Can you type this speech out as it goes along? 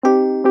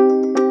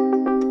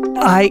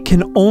I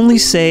can only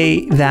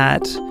say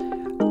that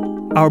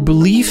our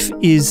belief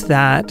is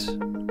that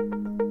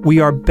we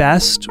are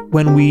best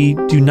when we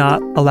do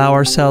not allow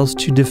ourselves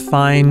to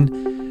define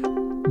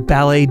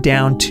ballet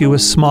down to a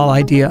small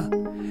idea,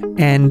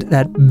 and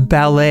that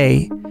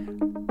ballet,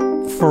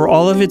 for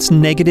all of its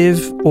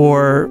negative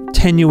or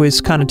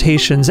tenuous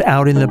connotations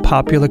out in the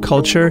popular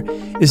culture,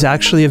 is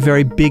actually a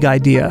very big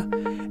idea.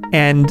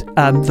 And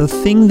the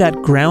thing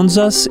that grounds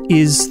us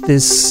is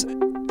this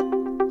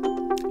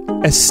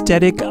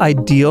aesthetic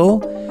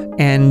ideal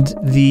and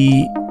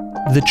the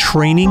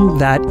training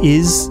that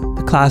is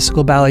the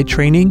classical ballet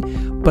training,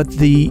 but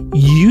the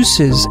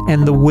uses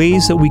and the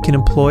ways that we can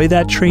employ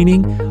that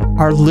training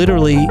are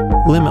literally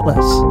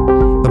limitless.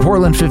 The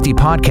Portland 50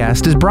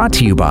 podcast is brought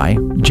to you by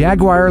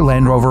Jaguar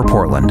Land Rover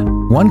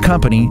Portland. One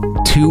company,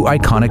 two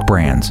iconic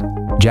brands.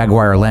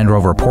 Jaguar Land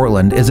Rover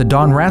Portland is a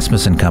Don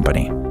Rasmussen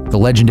company, the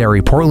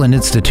legendary Portland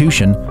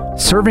institution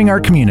serving our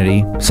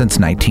community since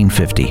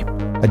 1950.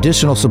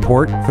 Additional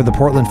support for the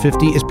Portland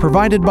 50 is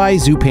provided by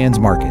Zupan's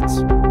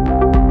Markets.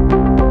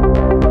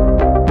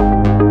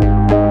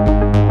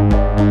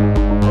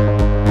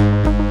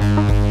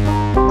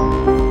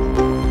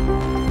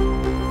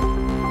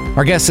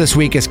 Our guest this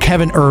week is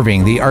Kevin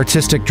Irving, the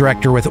artistic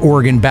director with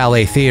Oregon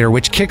Ballet Theatre,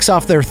 which kicks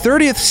off their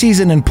 30th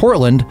season in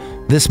Portland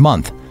this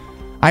month.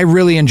 I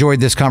really enjoyed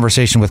this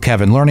conversation with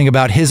Kevin, learning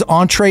about his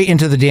entree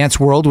into the dance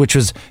world, which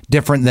was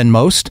different than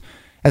most,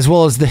 as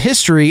well as the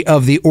history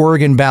of the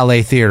Oregon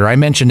Ballet Theatre. I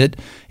mentioned it.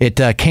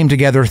 It came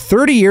together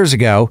 30 years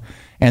ago,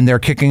 and they're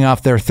kicking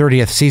off their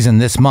 30th season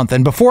this month.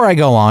 And before I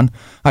go on,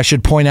 I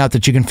should point out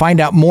that you can find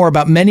out more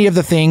about many of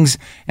the things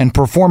and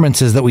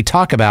performances that we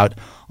talk about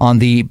on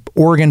the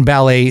Oregon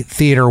Ballet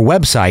Theatre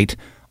website,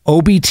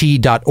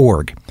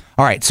 obt.org.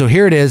 All right, so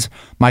here it is,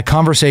 my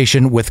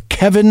conversation with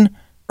Kevin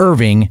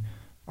Irving,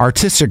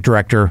 artistic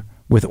director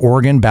with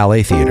Oregon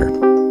Ballet Theatre.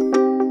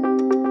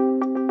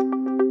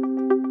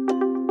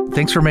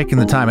 Thanks for making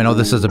the time. I know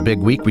this is a big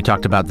week. We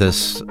talked about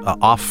this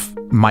off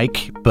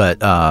mic, but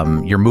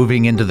you're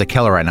moving into the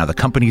Keller right now. The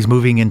company's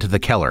moving into the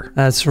Keller.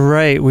 That's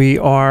right. We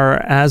are,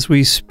 as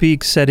we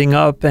speak, setting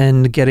up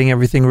and getting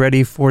everything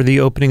ready for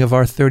the opening of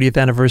our 30th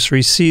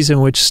anniversary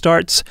season, which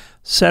starts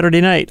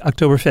Saturday night,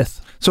 October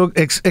 5th. So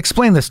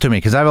explain this to me,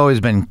 because I've always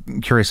been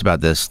curious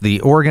about this.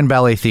 The Oregon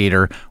Ballet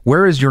Theatre,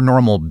 where is your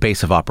normal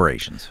base of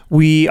operations?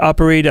 We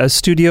operate a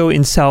studio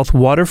in South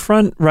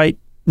Waterfront, right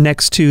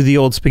next to the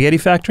old spaghetti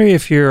factory,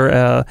 if you're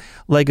a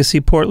legacy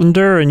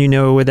Portlander and you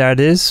know where that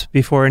is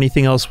before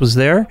anything else was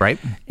there. Right.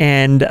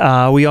 And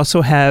we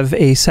also have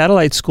a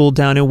satellite school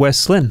down in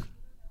West Lynn.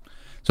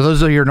 So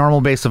those are your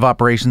normal base of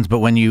operations, but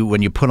when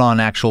you put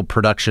on actual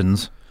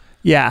productions...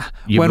 Yeah.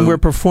 When we're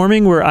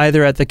performing, we're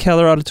either at the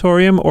Keller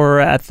Auditorium or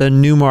at the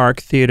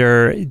Newmark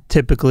Theater,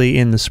 typically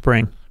in the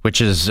spring.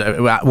 Which is,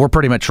 we're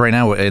pretty much right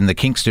now in the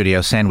Kink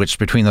Studio, sandwiched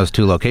between those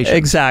two locations.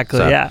 Exactly,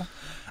 so, yeah.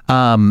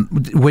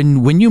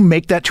 When you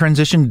make that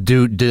transition,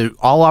 do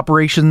all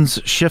operations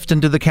shift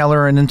into the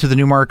Keller and into the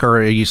Newmark, or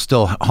are you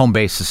still, home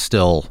base is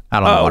still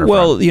out on the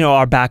waterfront? Well,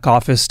 our back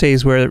office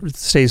stays where it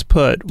stays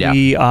put. Yeah.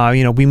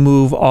 We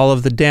move all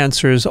of the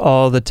dancers,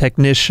 all the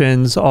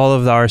technicians, all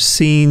of our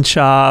scene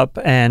shop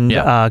and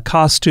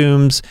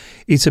costumes.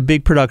 It's a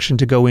big production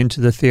to go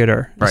into the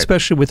theater, right,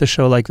 especially with a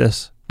show like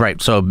this. Right.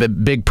 So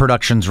big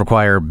productions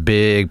require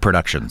big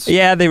productions.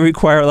 Yeah, they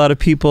require a lot of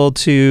people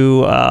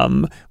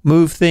to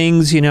move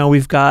things.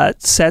 We've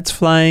got sets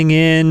flying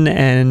in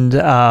and,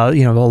 a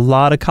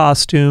lot of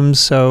costumes.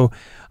 So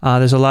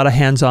there's a lot of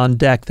hands on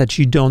deck that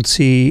you don't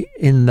see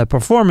in the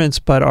performance,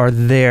 but are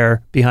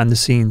there behind the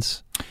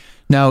scenes.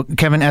 Now,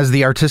 Kevin, as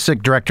the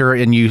artistic director,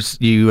 and you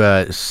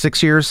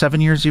 6 years,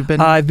 7 years you've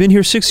been? I've been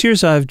here 6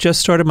 years. I've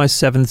just started my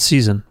 7th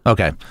season.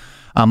 Okay.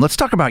 Let's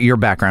talk about your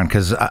background,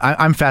 because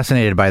I'm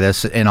fascinated by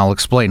this, and I'll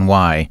explain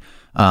why.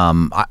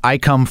 I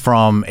come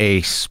from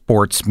a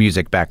sports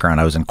music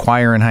background. I was in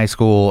choir in high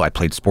school. I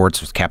played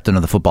sports, was captain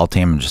of the football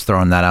team. I'm just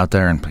throwing that out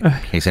there in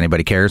case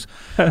anybody cares.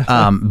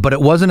 But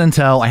it wasn't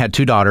until I had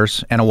 2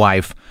 daughters and a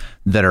wife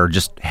that are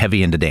just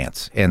heavy into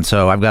dance. And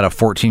so I've got a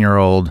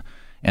 14-year-old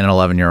and an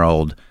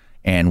 11-year-old,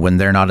 and when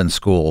they're not in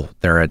school,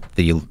 they're at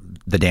the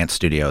dance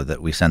studio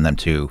that we send them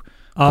to.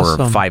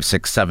 Awesome. For 5,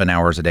 6, 7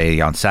 hours a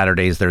day. On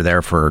Saturdays, they're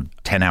there for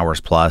 10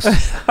 hours plus.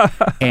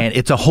 And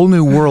it's a whole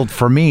new world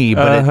for me,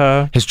 but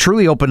it has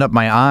truly opened up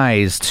my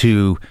eyes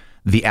to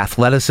the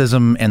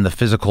athleticism and the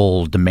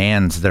physical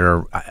demands that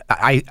are...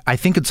 I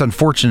think it's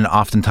unfortunate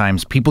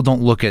oftentimes people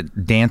don't look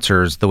at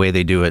dancers the way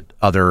they do at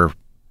other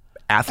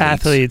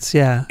athletes.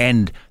 Yeah.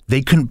 And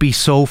they couldn't be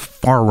so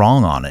far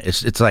wrong on it.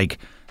 It's like,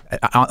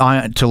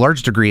 to a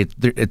large degree,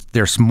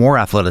 there's more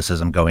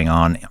athleticism going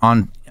on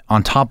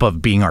top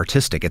of being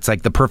artistic. It's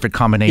like the perfect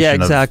combination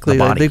of the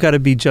body. They've got to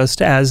be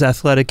just as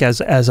athletic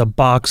as a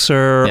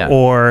boxer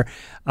or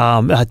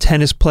a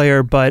tennis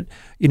player, but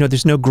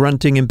there's no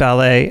grunting in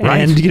ballet,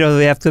 right? And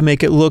they have to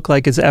make it look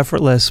like it's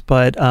effortless.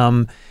 But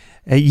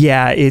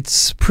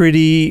it's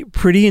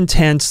pretty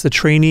intense. The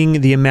training,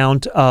 the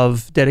amount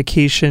of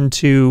dedication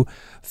to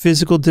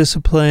physical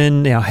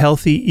discipline,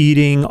 healthy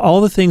eating,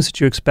 all the things that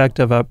you expect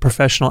of a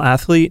professional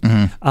athlete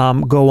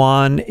go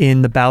on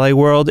in the ballet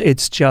world.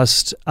 It's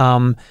just,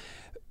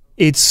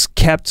 it's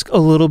kept a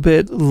little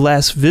bit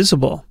less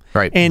visible.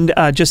 Right. And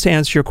just to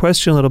answer your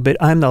question a little bit,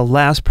 I'm the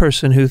last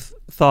person who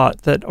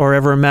thought that or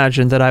ever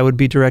imagined that I would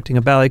be directing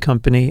a ballet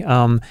company.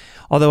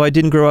 Although I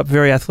didn't grow up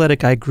very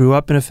athletic, I grew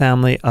up in a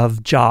family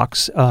of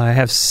jocks. I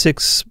have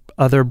 6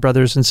 other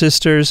brothers and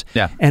sisters,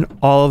 and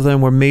all of them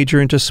were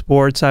major into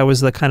sports. I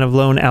was the kind of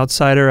lone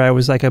outsider. I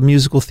was like a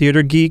musical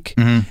theater geek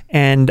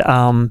and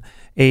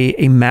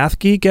a math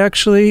geek,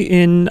 actually,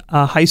 in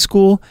high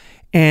school.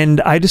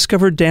 And I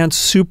discovered dance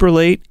super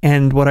late,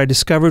 and what I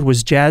discovered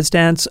was jazz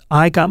dance.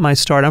 I got my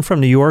start. I'm from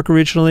New York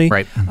originally.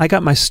 Right. I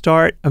got my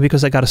start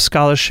because I got a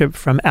scholarship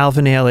from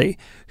Alvin Ailey,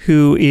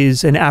 who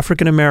is an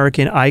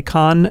African-American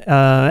icon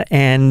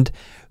and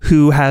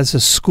who has a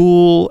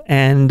school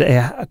and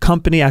a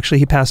company. Actually,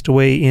 he passed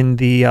away in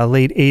the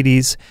late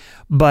 80s.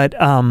 But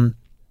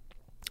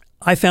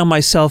I found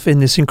myself in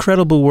this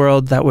incredible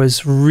world that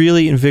was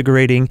really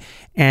invigorating,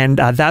 and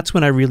that's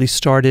when I really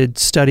started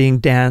studying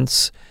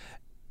dance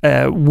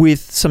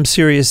with some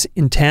serious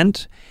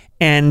intent.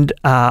 And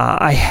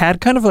I had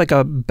kind of like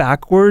a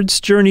backwards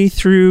journey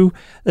through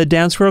the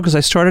dance world because I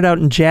started out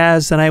in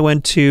jazz, then I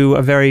went to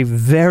a very,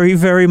 very,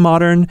 very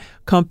modern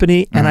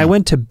company, and I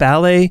went to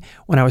ballet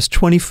when I was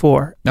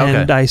 24. Okay.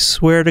 And I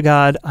swear to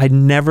God, I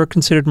never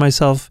considered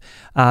myself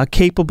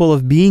capable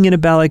of being in a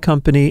ballet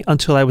company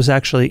until I was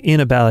actually in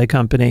a ballet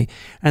company.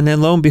 And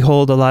then lo and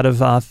behold, a lot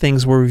of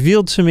things were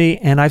revealed to me,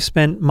 and I've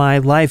spent my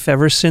life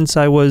ever since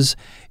I was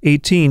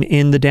 18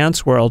 in the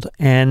dance world.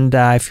 And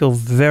I feel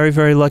very,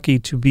 very lucky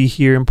to be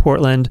here in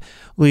Portland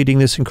leading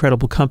this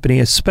incredible company,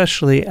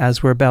 especially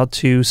as we're about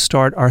to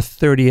start our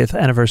 30th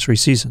anniversary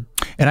season.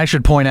 And I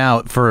should point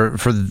out for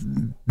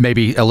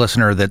maybe a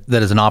listener that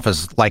is in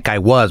office like I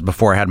was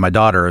before I had my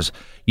daughters,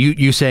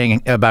 you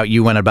saying about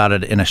you went about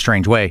it in a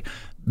strange way.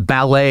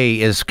 Ballet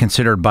is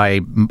considered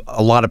by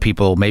a lot of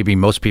people, maybe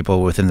most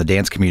people within the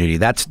dance community,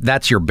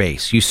 that's your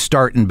base. You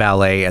start in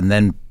ballet and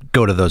then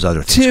go to those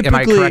other things. Am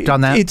I correct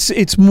on that?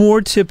 It's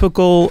more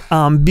typical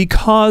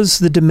because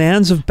the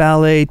demands of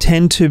ballet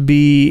tend to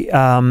be,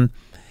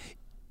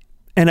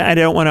 and I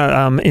don't want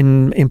to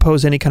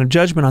impose any kind of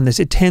judgment on this,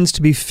 it tends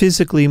to be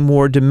physically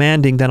more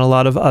demanding than a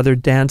lot of other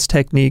dance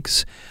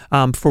techniques.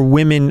 For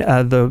women,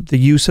 the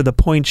use of the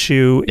point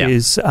shoe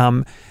is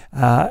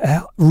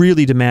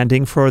really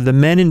demanding. For the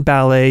men in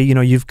ballet,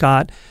 you've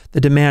got the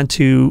demand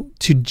to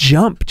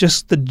jump.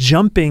 Just the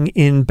jumping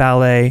in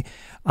ballet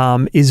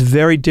is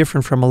very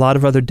different from a lot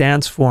of other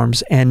dance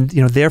forms, and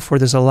therefore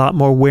there's a lot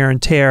more wear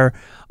and tear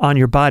on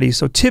your body.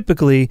 So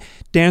typically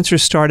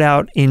dancers start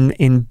out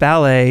in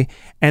ballet,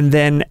 and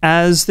then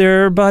as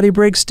their body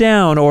breaks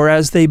down or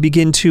as they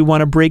begin to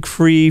want to break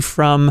free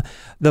from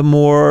the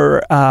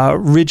more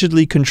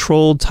rigidly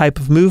controlled type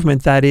of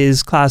movement that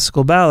is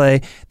classical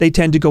ballet, they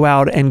tend to go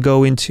out and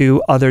go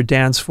into other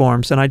dance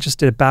forms. And I just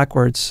did it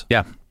backwards.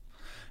 Yeah.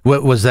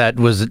 What was that?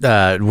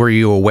 Were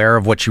you aware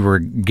of what you were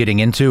getting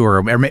into,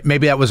 or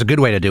maybe that was a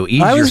good way to do it? Ease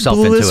yourself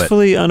into it. I was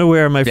blissfully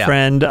unaware, my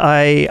friend.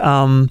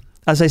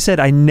 As I said,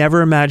 I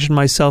never imagined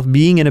myself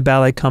being in a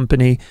ballet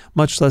company,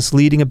 much less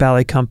leading a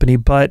ballet company.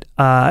 But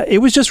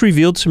it was just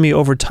revealed to me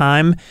over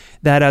time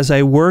that as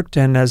I worked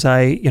and as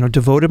I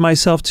devoted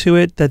myself to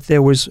it, that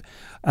there was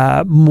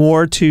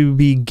more to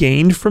be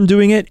gained from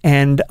doing it,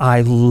 and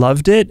I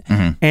loved it.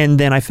 And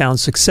then I found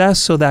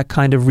success, so that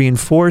kind of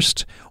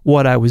reinforced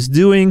what I was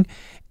doing.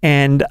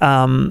 And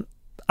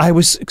I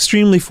was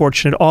extremely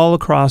fortunate all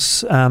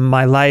across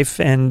my life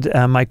and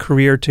my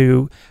career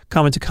to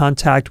come into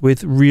contact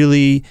with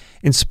really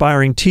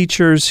inspiring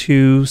teachers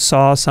who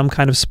saw some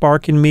kind of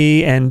spark in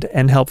me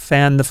and helped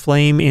fan the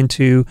flame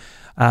into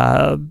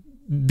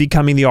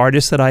becoming the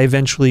artist that I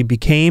eventually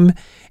became.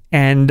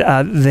 And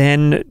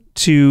then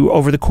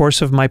over the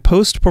course of my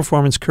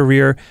post-performance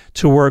career,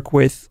 to work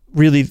with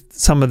really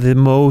some of the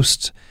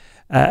most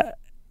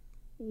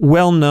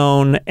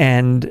well-known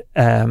and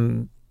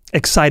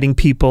exciting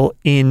people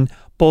in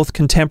both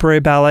contemporary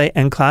ballet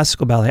and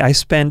classical ballet. I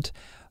spent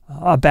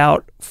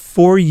about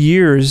 4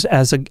 years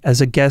as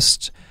a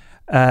guest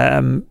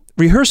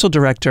rehearsal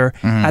director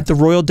at the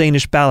Royal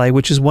Danish Ballet,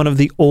 which is one of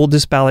the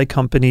oldest ballet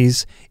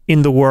companies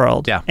in the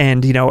world. Yeah.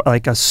 And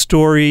like a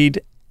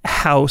storied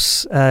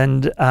house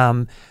and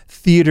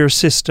theater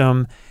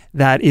system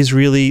that is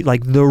really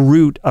like the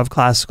root of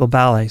classical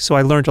ballet. So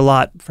I learned a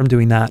lot from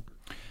doing that.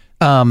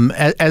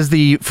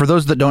 For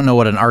those that don't know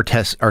what an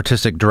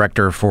artistic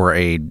director for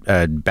a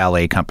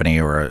ballet company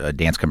or a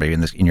dance company,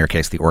 in your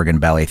case, the Oregon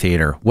Ballet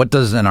Theatre, what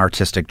does an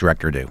artistic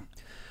director do?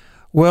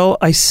 Well,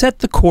 I set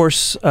the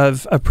course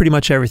of pretty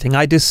much everything.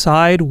 I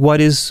decide what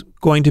is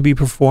going to be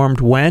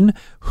performed when,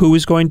 who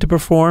is going to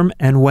perform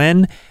and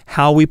when,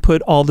 how we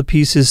put all the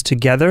pieces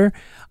together.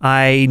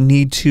 I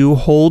need to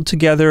hold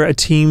together a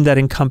team that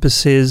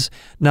encompasses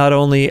not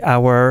only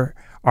our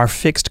our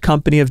fixed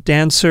company of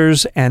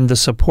dancers and the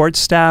support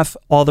staff,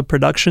 all the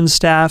production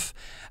staff,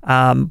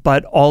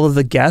 but all of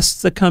the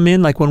guests that come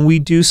in. Like when we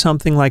do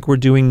something like we're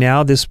doing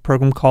now, this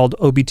program called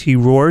OBT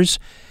Roars,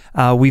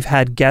 we've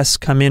had guests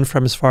come in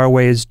from as far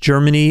away as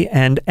Germany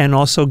and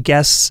also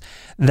guests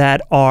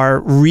that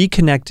are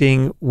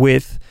reconnecting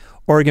with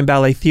Oregon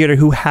Ballet Theatre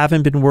who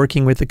haven't been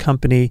working with the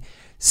company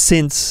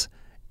since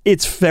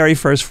its very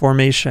first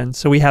formation.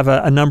 So we have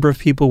a number of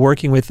people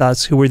working with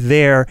us who were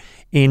there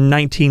in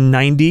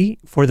 1990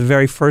 for the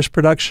very first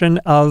production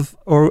of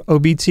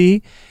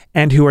OBT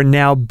and who are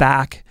now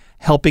back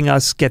helping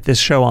us get this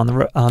show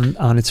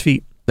on its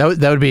feet.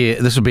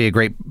 This would be a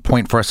great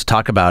point for us to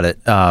talk about it.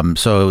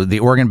 So the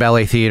Oregon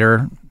Ballet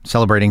Theatre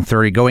celebrating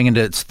going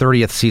into its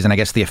 30th season. I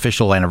guess the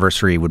official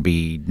anniversary would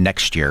be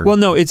next year. Well,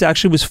 no, it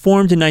actually was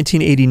formed in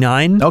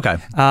 1989. Okay.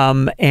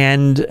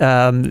 And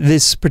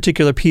this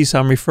particular piece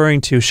I'm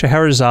referring to,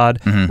 Scheherazade,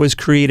 was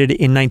created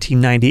in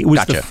 1990. It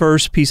was the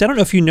first piece. I don't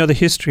know if you know the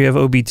history of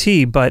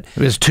OBT, but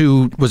it was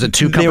two companies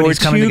coming together? There were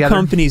two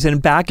companies,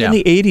 and back in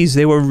the 80s,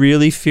 they were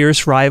really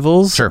fierce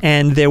rivals. Sure.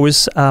 And there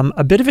was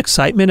a bit of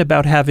excitement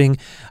about having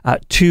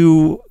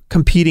two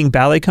competing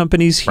ballet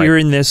companies here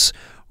in this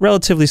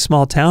relatively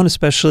small town,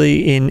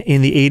 especially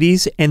in the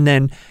 80s. And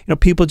then,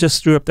 people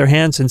just threw up their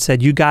hands and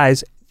said, you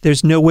guys,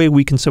 there's no way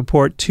we can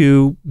support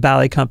two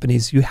ballet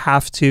companies. You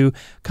have to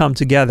come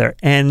together.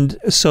 And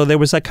so there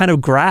was a kind of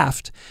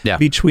graft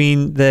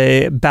between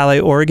the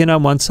Ballet Oregon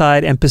on one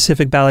side and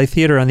Pacific Ballet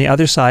Theatre on the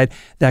other side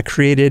that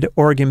created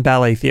Oregon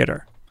Ballet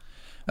Theatre.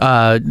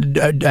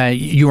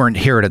 You weren't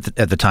here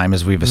at the time,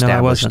 as we've established. No,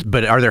 I wasn't.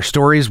 But are there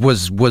stories?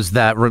 Was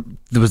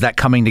that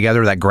coming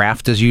together? That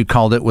graft, as you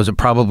called it, was it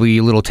probably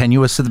a little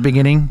tenuous at the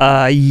beginning?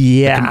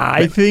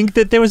 I think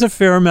that there was a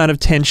fair amount of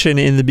tension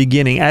in the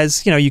beginning,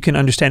 as you can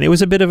understand. It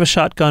was a bit of a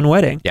shotgun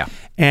wedding,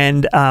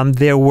 and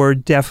there were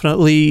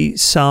definitely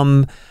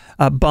some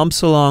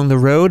bumps along the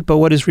road. But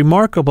what is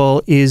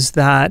remarkable is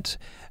that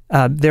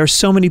there are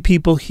so many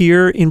people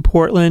here in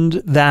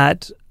Portland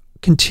that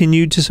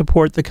continued to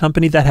support the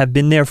company, that have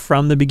been there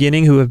from the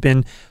beginning, who have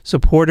been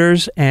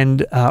supporters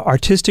and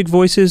artistic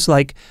voices,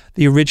 like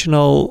the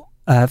original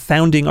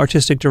founding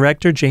artistic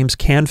director, James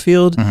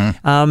Canfield,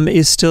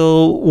 is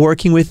still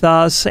working with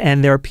us.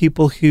 And there are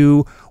people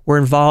who were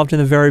involved in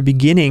the very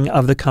beginning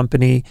of the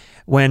company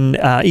when,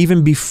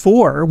 even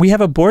before, we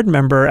have a board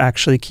member,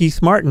 actually,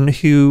 Keith Martin,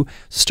 who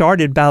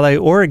started Ballet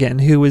Oregon,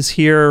 who was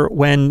here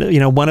when,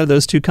 one of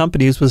those two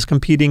companies was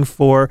competing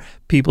for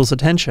people's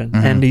attention.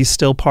 And he's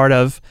still part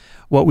of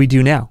what we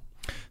do now.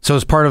 So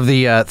as part of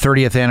the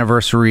 30th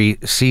anniversary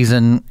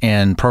season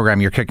and program,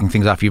 you're kicking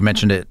things off. You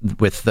mentioned it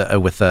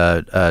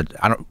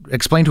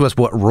explain to us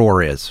what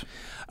Roar is.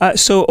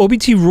 So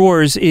OBT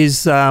Roars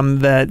is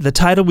the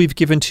title we've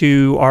given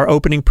to our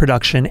opening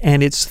production,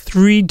 and it's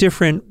 3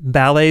 different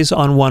ballets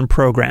on one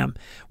program,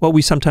 what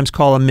we sometimes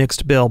call a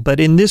mixed bill. But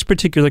in this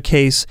particular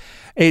case,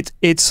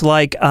 it's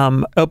like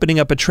opening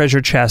up a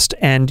treasure chest,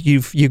 and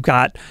you've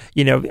got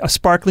a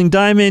sparkling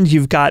diamond,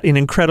 you've got an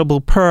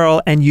incredible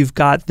pearl, and you've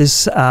got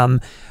this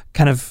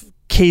kind of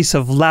case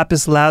of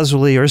lapis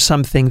lazuli or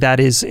something that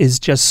is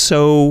just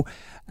so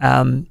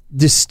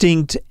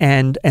distinct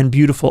and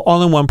beautiful,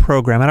 all in one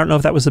program. I don't know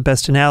if that was the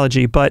best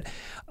analogy, but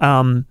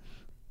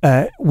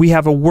we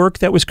have a work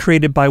that was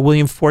created by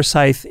William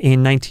Forsythe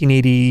in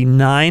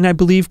 1989, I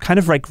believe, kind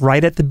of like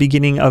right at the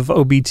beginning of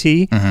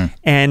OBT.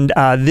 And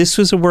this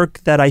was a work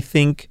that I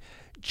think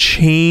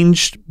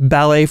changed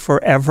ballet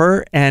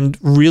forever, and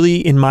really,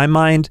 in my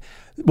mind,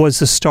 was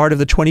the start of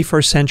the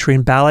 21st century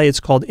in ballet.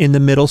 It's called In the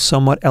Middle,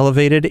 Somewhat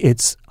Elevated.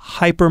 It's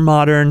hyper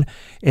modern.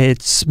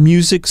 Its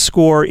music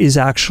score is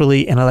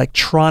actually an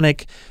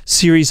electronic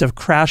series of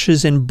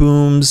crashes and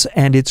booms,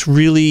 and it's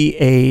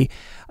really a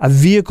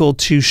vehicle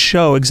to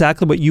show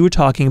exactly what you were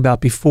talking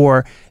about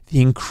before, the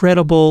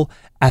incredible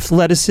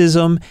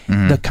athleticism,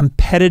 the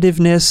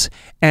competitiveness,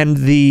 and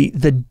the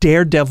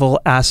daredevil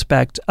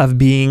aspect of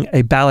being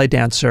a ballet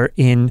dancer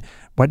in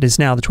what is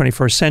now the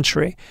 21st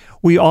century.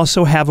 We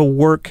also have a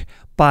work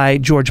by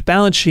George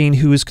Balanchine,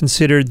 who is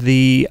considered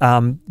the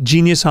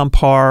genius on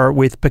par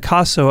with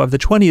Picasso of the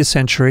 20th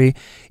century,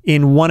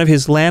 in one of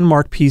his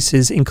landmark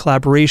pieces in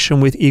collaboration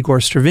with Igor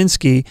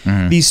Stravinsky.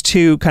 These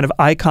two kind of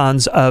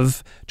icons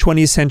of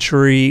 20th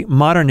century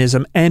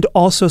modernism and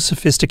also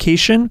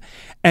sophistication.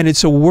 And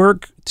it's a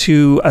work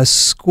to a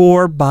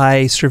score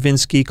by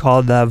Stravinsky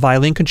called the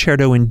Violin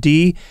Concerto in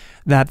D,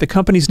 that the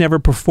company's never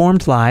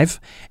performed live,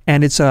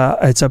 and it's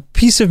a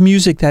piece of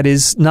music that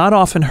is not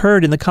often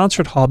heard in the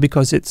concert hall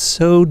because it's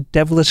so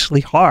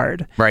devilishly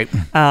hard. Right.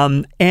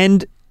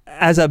 And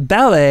as a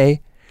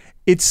ballet,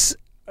 it's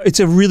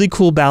a really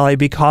cool ballet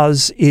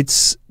because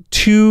it's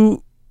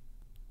 2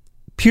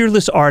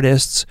 peerless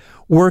artists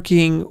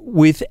working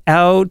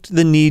without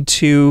the need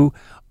to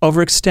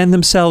overextend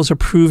themselves or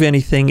prove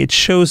anything. It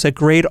shows that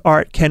great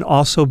art can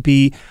also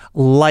be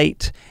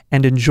light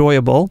and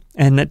enjoyable,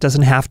 and it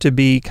doesn't have to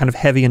be kind of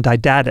heavy and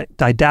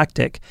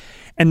didactic.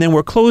 And then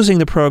we're closing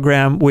the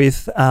program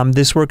with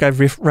this work I've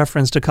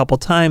referenced a couple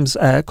times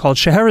called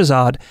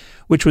Scheherazade,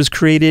 which was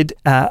created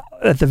at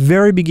the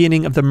very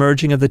beginning of the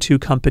merging of the two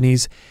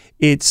companies.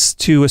 It's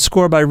to a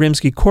score by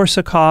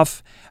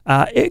Rimsky-Korsakov,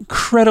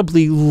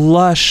 incredibly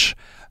lush,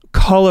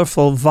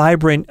 colorful,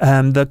 vibrant.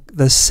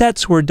 The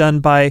sets were done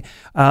by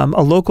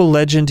a local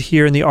legend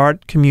here in the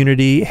art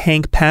community,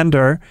 Hank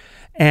Pander,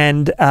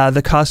 and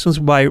the costumes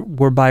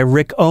were by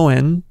Rick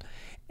Owen,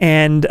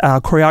 and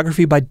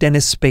choreography by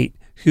Dennis Spate,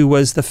 who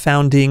was the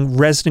founding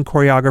resident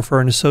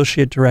choreographer and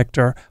associate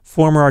director,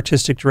 former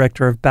artistic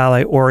director of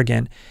Ballet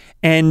Oregon.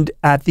 And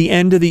at the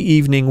end of the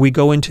evening, we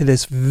go into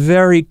this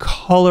very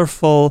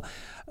colorful,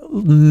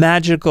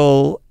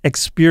 magical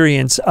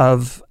experience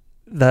of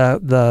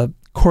the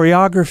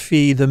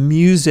choreography, the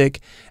music,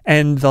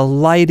 and the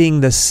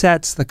lighting, the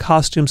sets, the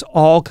costumes,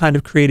 all kind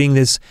of creating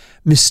this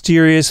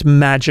mysterious,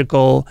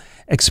 magical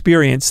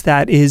experience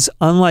that is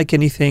unlike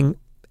anything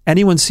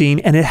anyone's seen,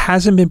 and it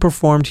hasn't been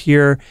performed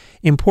here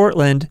in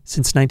Portland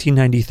since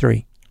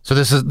 1993. So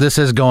this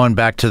is going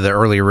back to the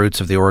early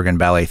roots of the Oregon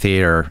Ballet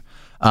Theatre.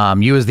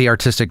 You as the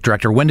artistic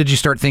director, when did you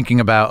start thinking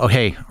about,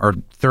 okay, our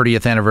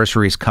 30th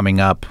anniversary is coming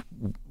up,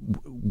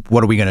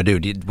 what are we going to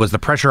do? Was the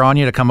pressure on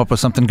you to come up with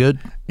something good?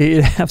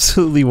 It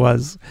absolutely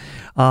was.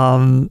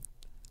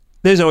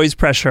 There's always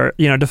pressure,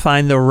 to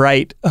find the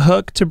right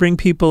hook to bring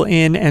people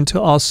in, and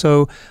to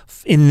also,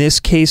 in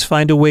this case,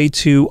 find a way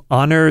to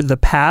honor the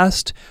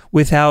past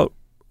without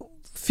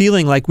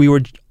feeling like we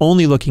were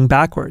only looking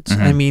backwards.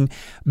 Mm-hmm. I mean,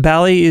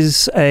 ballet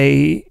is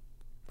a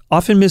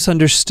often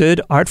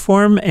misunderstood art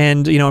form,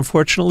 and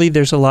unfortunately,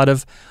 there's a lot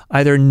of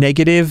either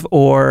negative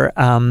or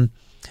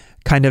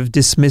kind of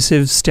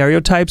dismissive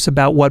stereotypes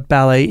about what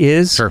ballet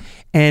is. Sure.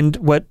 And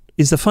what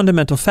is the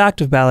fundamental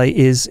fact of ballet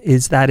is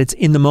that it's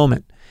in the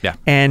moment. Yeah.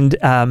 And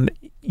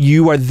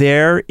you are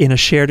there in a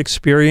shared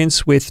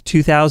experience with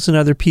 2,000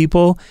 other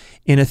people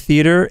in a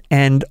theater,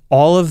 and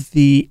all of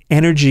the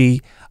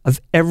energy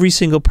of every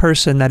single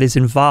person that is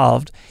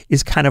involved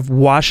is kind of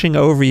washing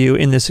over you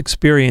in this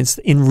experience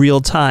in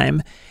real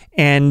time.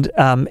 And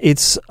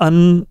it's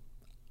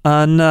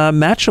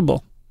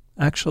unmatchable,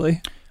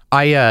 actually.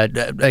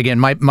 Again,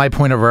 my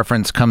point of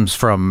reference comes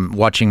from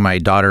watching my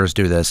daughters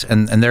do this.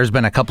 And there's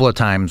been a couple of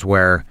times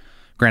where,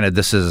 granted,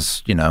 this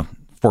is,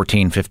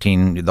 14,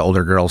 15, the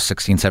older girls,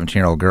 16,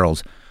 17-year-old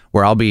girls,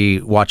 where I'll be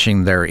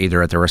watching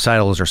either at the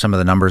recitals or some of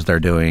the numbers they're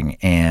doing,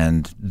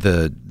 and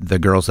the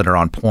girls that are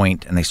on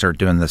point and they start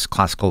doing these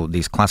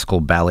classical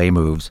ballet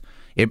moves.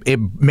 It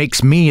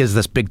makes me, as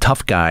this big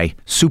tough guy,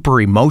 super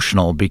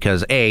emotional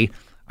because I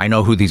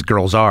know who these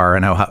girls are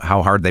and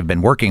how hard they've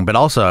been working, but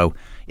also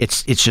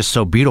it's just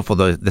so beautiful.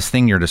 This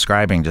thing you're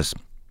describing, just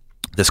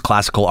this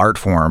classical art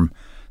form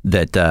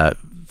that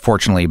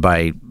fortunately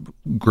by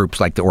groups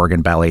like the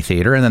Oregon Ballet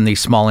Theatre and then these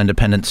small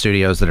independent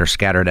studios that are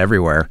scattered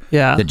everywhere,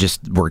 that just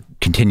were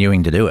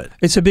continuing to do it.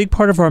 It's a big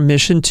part of our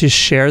mission to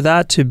share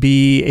that, to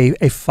be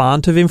a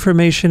font of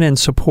information and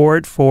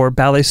support for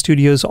ballet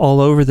studios all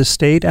over the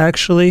state,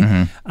 actually,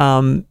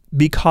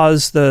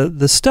 because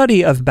the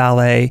study of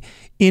ballet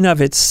in of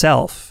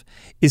itself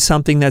is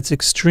something that's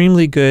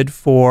extremely good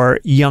for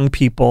young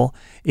people.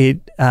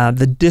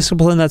 The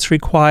discipline that's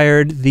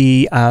required,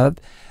 the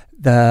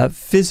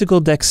physical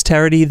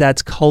dexterity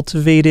that's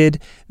cultivated,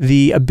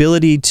 the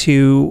ability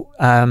to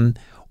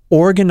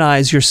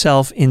organize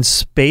yourself in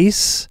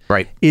space,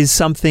 is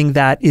something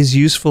that is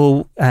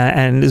useful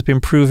and has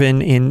been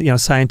proven in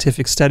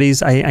scientific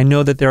studies. I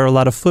know that there are a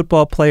lot of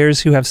football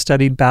players who have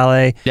studied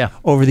ballet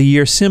over the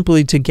years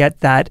simply to get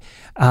that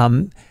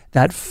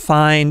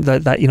fine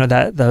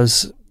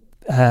those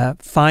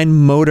fine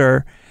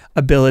motor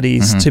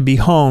abilities to be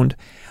honed.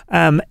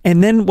 And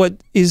then what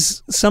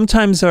is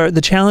sometimes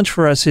the challenge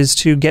for us is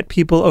to get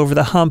people over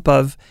the hump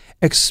of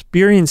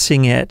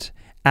experiencing it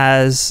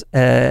as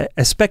a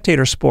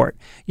spectator sport.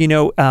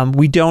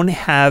 We don't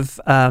have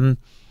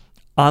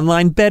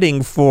online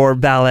betting for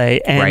ballet,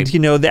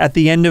 and at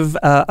the end of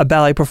a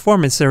ballet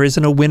performance, there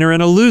isn't a winner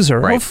and a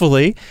loser,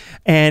 hopefully.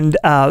 And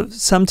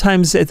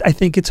sometimes I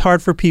think it's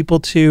hard for people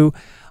to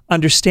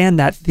understand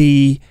that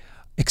the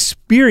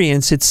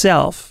experience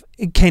itself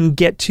can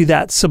get to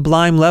that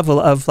sublime level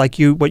of, like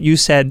what you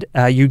said,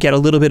 you get a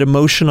little bit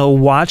emotional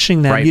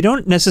watching them. You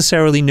don't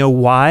necessarily know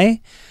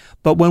why,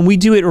 but when we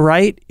do it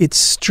right, it's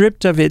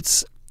stripped of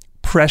its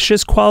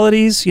precious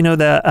qualities.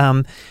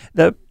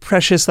 The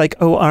precious, like,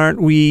 oh,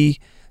 aren't we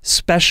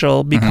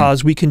special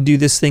because we can do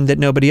this thing that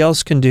nobody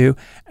else can do,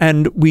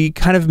 and we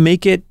kind of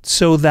make it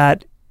so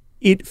that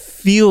it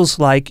feels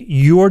like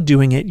you're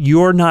doing it.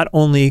 You're not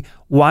only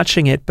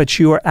watching it, but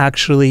you are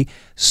actually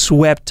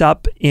swept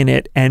up in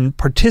it and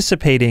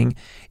participating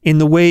in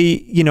the way,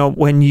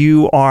 when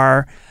you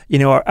are,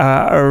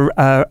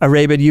 a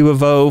Rabid U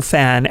of O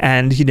fan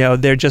and,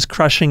 they're just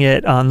crushing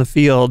it on the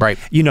field.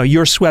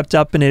 You're swept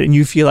up in it and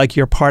you feel like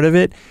you're part of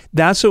it.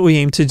 That's what we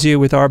aim to do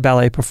with our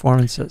ballet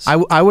performances.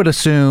 I would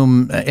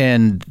assume,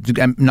 and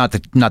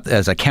not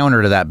as a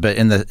counter to that, but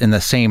in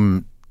the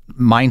same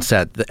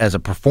mindset as a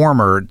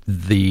performer,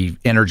 the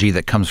energy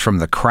that comes from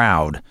the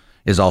crowd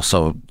is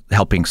also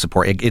helping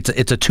support.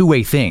 It's a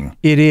two-way thing.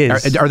 It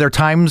is. Are there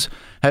times,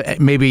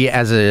 maybe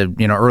as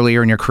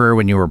earlier in your career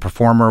when you were a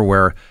performer,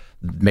 where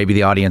maybe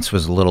the audience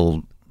was a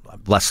little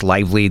less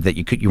lively, that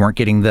you weren't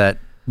getting that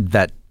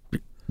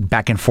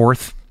back and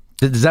forth?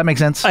 Does that make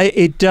sense?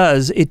 It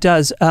does. It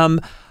does.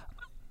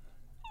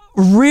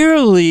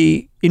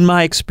 Rarely, in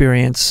my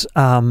experience,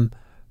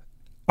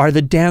 are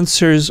the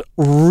dancers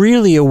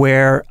really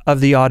aware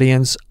of the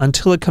audience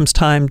until it comes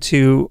time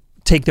to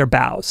take their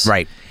bows.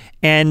 Right.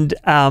 And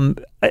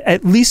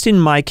at least in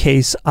my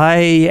case,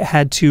 I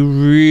had to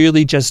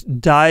really just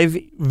dive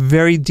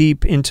very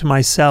deep into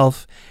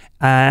myself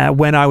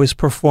when I was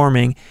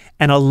performing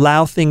and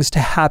allow things to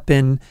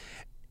happen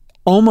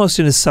almost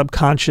in a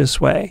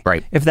subconscious way,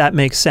 right? If that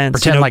makes sense.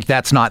 Pretend like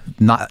that's not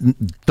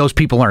those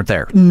people aren't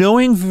there.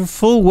 Knowing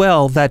full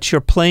well that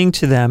you're playing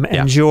to them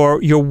and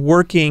you're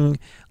working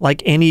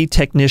like any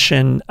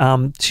technician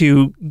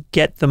to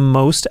get the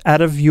most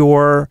out of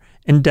your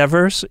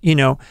endeavors,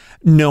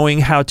 knowing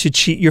how to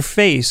cheat your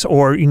face,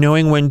 or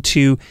knowing when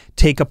to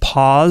take a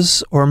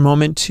pause or a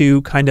moment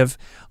to kind of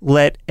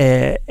let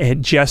a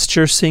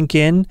gesture sink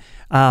in,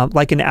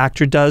 like an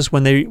actor does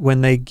when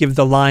they give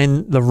the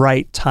line the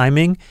right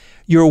timing.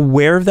 You're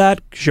aware of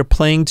that because you're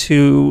playing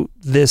to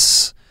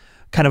this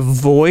kind of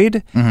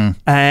void,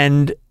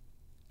 and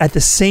at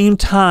the same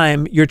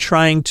time, you're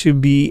trying to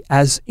be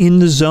as in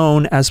the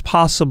zone as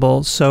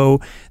possible so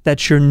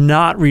that you're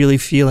not really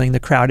feeling the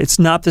crowd. It's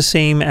not the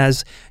same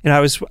as, I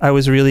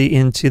was really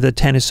into the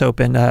tennis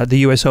open, the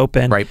US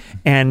Open, right?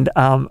 And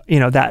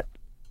that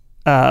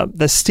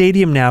the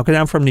stadium now, because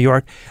I'm from New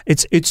York,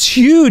 it's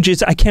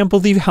huge. I can't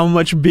believe how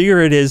much bigger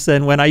it is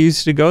than when I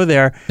used to go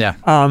there. Yeah.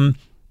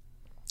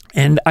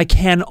 And I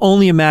can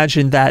only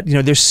imagine that,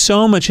 there's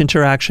so much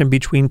interaction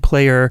between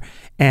player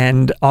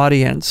and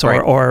audience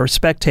or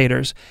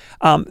spectators.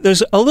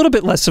 There's a little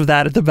bit less of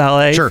that at the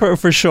ballet, sure.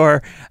 for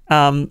sure.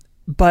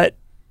 But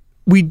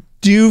we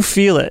do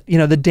feel it.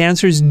 The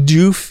dancers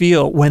do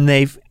feel when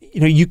they've,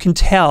 you can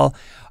tell,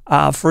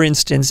 for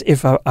instance,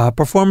 if a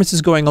performance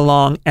is going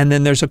along and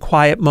then there's a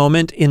quiet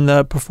moment in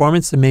the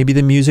performance, then maybe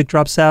the music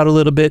drops out a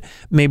little bit,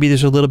 maybe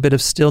there's a little bit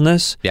of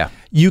stillness. Yeah.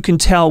 You can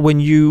tell when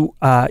you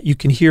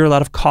can hear a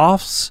lot of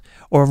coughs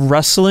or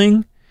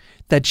rustling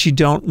that you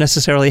don't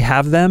necessarily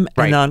have them.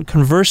 Right. And then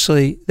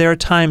conversely, there are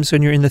times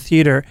when you're in the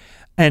theater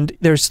and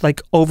there's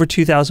like over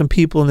 2,000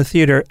 people in the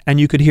theater and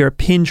you could hear a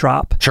pin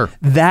drop. Sure.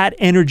 That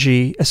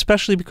energy,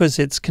 especially because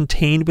it's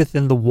contained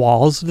within the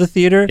walls of the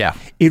theater,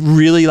 it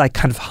really like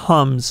kind of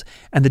hums,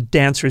 and the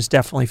dancers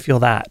definitely feel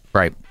that.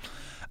 Right.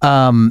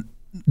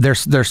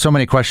 There's so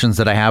many questions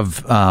that I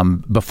have.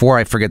 Before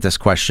I forget this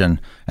question,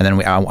 and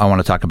then I want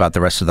to talk about the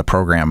rest of the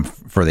program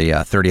for the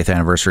 30th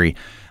anniversary.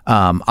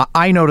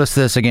 I noticed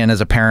this again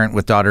as a parent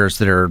with daughters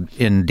that are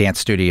in dance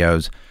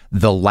studios.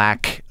 The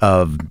lack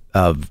of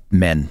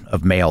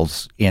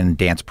males in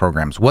dance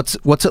programs. What's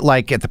it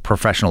like at the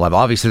professional level?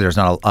 Obviously, there's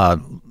not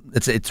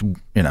it's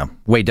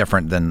way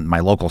different than my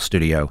local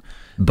studio.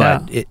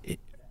 But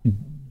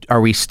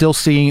we still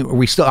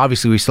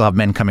have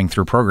men coming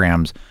through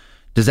programs.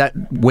 Does that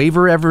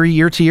waver every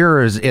year to year,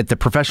 or is it at the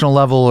professional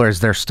level, or is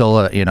there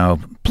still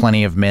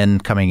plenty of men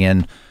coming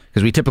in?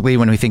 Because we typically,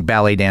 when we think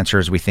ballet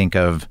dancers, we think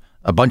of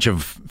a bunch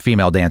of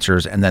female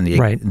dancers, and then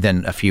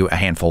then a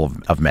handful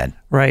of men.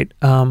 Right.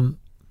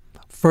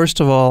 First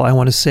of all, I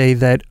want to say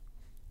that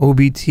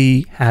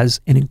OBT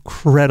has an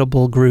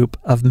incredible group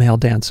of male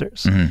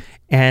dancers,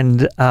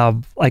 and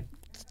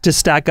to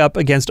stack up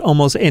against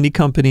almost any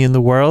company in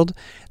the world,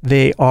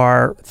 they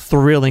are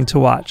thrilling to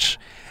watch.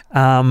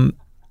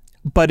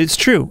 But it's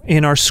true.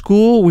 In our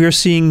school, we are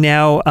seeing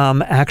now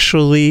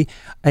actually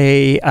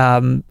a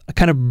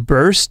kind of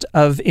burst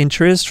of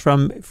interest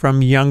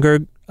from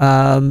younger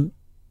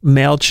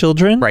male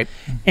children, right?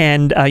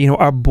 And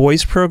our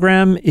boys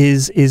program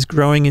is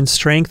growing in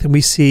strength, and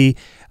we see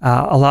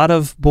a lot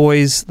of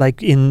boys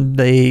like in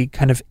the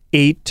kind of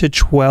 8 to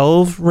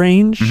 12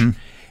 range,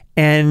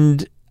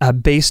 and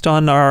based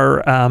on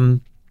our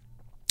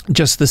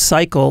just the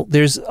cycle,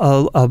 there's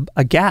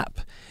a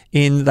gap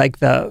in like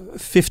the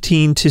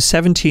 15 to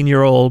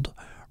 17-year-old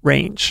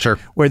range,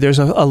 where there's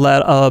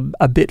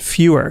a bit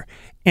fewer.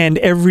 And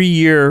every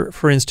year,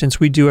 for instance,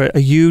 we do a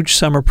huge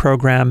summer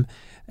program,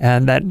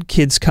 and that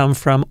kids come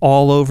from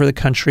all over the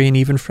country and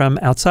even from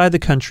outside the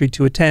country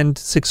to attend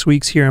 6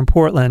 weeks here in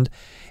Portland.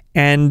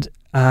 And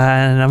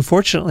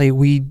unfortunately,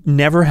 we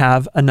never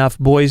have enough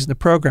boys in the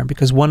program,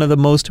 because one of the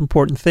most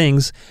important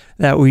things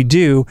that we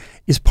do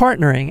is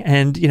partnering.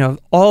 And,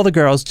 all the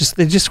girls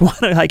they just want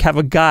to like have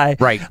a guy,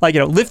 right? Like,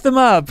 lift them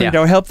up,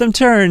 help them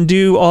turn,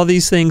 do all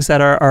these things that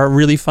are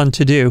really fun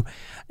to do.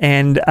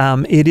 And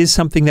it is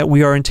something that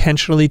we are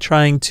intentionally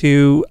trying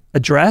to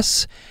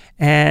address.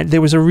 And there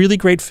was a really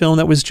great film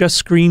that was just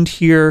screened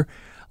here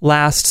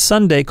last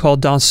Sunday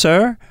called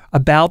Danseur,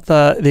 about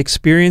the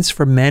experience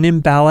for men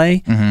in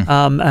ballet.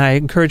 I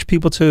encourage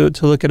people to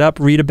look it up,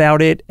 read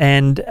about it.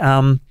 And,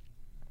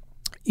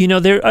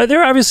 there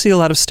are obviously a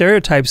lot of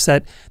stereotypes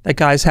that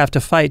guys have to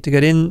fight to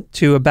get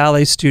into a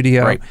ballet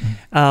studio. Right.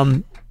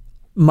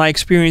 my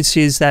experience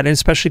is that, and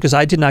especially because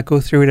I did not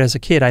go through it as a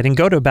kid, I didn't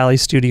go to a ballet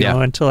studio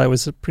until I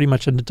was pretty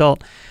much an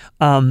adult,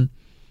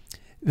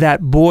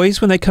 that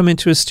boys, when they come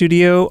into a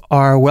studio,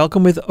 are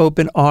welcome with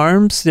open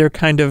arms. They're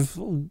kind of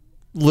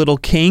little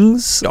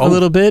kings a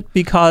little bit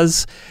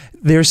because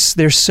they're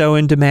so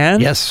in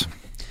demand. Yes.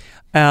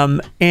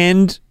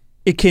 And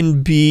it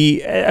can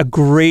be a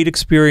great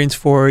experience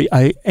for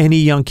any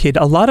young kid.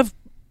 A lot of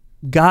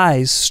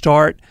guys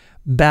start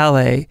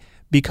ballet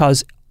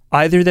because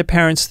either their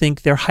parents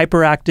think they're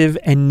hyperactive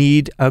and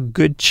need a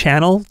good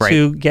channel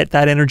to get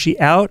that energy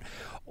out.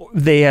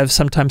 They have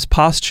sometimes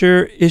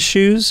posture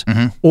issues,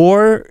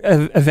 or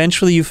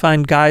eventually you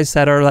find guys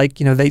that are like,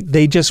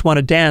 they just want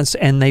to dance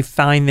and they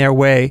find their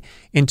way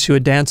into a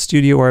dance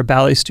studio or a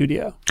ballet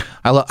studio.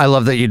 I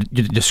love that you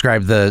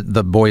describe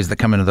the boys that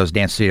come into those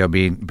dance studio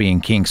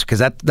being kings, because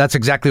that's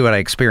exactly what I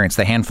experienced.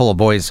 The handful of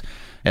boys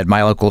at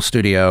my local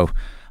studio,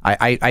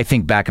 I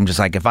think back, I'm just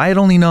like, if I had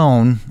only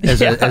known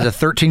as a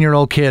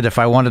 13-year-old kid, if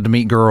I wanted to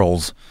meet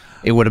girls,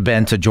 it would have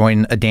been to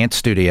join a dance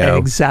studio.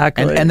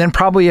 Exactly. And then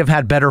probably have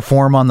had better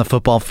form on the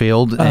football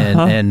field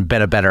and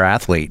been a better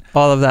athlete.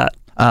 All of that.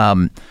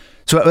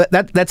 So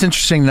that's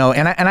interesting, though.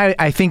 And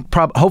I think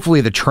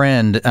hopefully the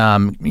trend,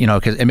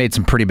 because it made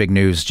some pretty big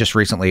news just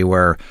recently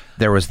where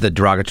there was the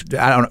derogatory,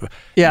 I don't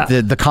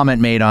know, the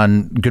comment made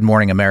on Good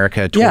Morning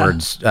America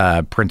towards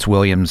Prince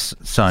William's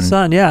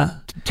son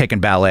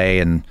taking ballet.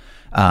 And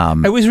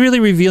it was really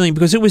revealing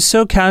because it was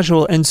so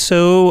casual and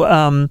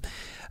so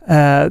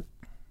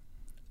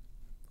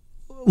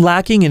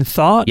lacking in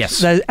thought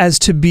as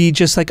to be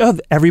just like, oh,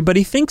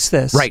 everybody thinks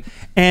this. Right.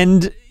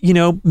 And,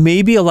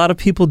 maybe a lot of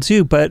people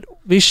do, but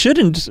they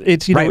shouldn't.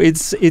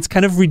 It's, it's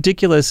kind of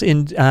ridiculous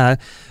in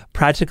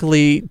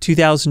practically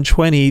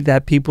 2020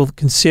 that people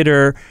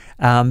consider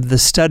the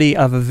study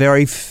of a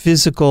very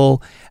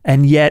physical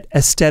and yet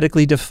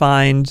aesthetically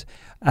defined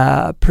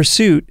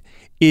pursuit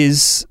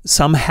is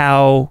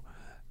somehow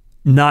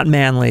not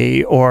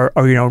manly or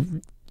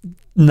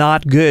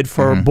not good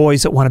for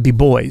boys that want to be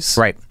boys.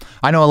 Right.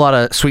 I know a lot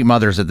of sweet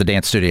mothers at the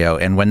dance studio,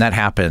 and when that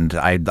happened,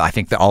 I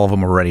think that all of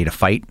them were ready to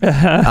fight.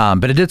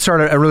 But it did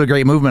start a really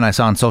great movement I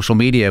saw on social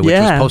media, which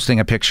was posting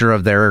a picture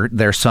of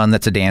their son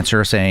that's a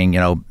dancer, saying,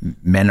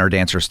 men are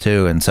dancers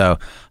too. And so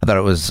I thought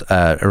it was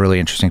a really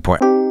interesting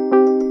point.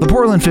 The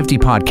Portland 50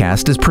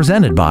 podcast is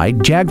presented by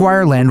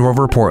Jaguar Land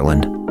Rover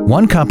Portland.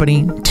 One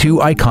company, two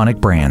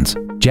iconic brands.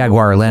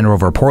 Jaguar Land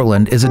Rover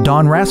Portland is a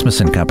Don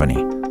Rasmussen company,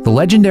 the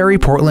legendary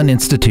Portland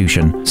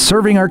institution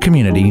serving our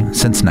community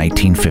since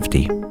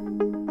 1950.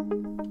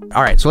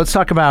 All right, so let's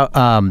talk about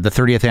the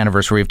 30th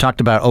anniversary. We've talked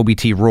about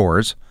OBT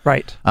Roars.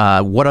 Right.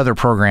 What other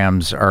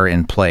programs are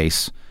in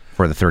place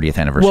for the 30th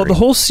anniversary? Well, the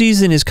whole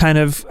season is kind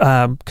of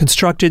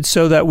constructed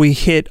so that we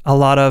hit a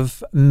lot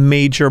of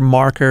major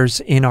markers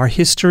in our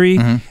history,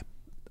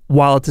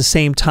 while at the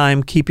same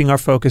time keeping our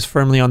focus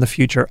firmly on the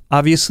future.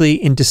 Obviously,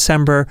 in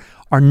December,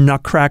 our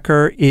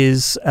Nutcracker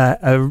is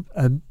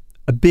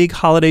a big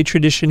holiday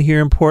tradition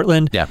here in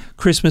Portland. Yeah.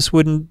 Christmas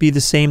wouldn't be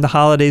the same. The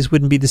holidays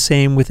wouldn't be the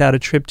same without a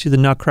trip to the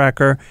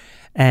Nutcracker.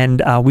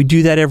 And we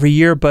do that every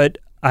year. But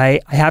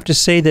I have to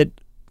say that,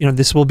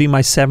 this will be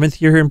my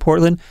 7th year here in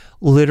Portland.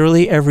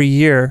 Literally every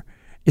year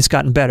it's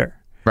gotten better.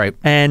 Right.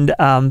 And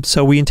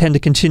so we intend to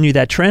continue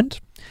that trend.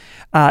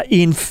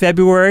 In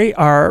February,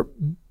 our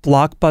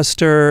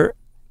blockbuster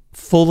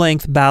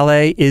full-length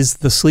ballet is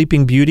The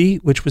Sleeping Beauty,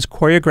 which was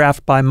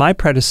choreographed by my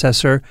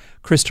predecessor,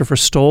 Christopher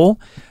Stoll.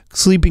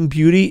 Sleeping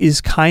Beauty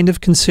is kind of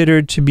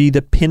considered to be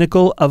the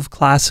pinnacle of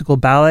classical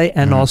ballet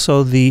and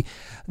also the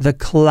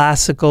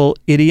classical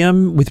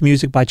idiom with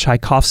music by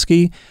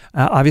Tchaikovsky.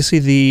 Obviously,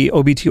 the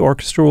OBT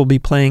Orchestra will be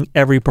playing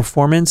every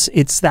performance.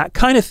 It's that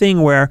kind of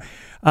thing where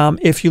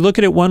if you look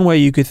at it one way,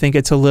 you could think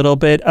it's a little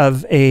bit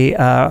of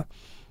a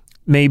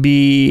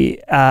maybe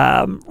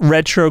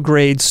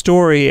retrograde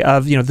story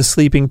of the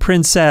sleeping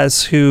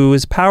princess who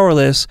is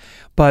powerless.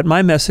 But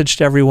my message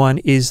to everyone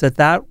is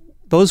that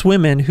those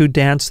women who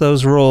dance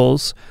those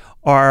roles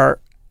are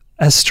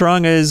as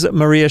strong as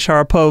Maria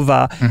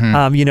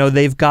Sharapova.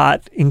 They've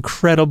got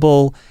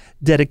incredible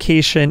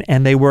dedication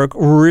and they work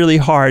really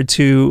hard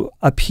to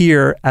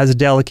appear as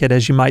delicate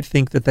as you might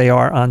think that they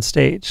are on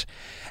stage.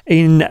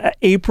 In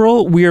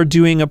April, we are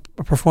doing a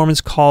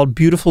performance called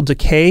Beautiful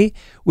Decay,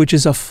 which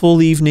is a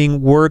full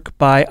evening work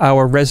by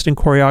our resident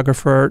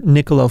choreographer,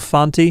 Niccolo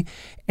Fanti.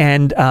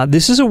 And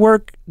this is a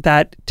work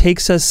that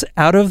takes us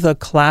out of the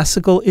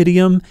classical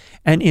idiom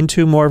and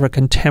into more of a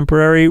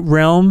contemporary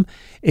realm.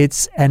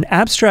 It's an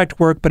abstract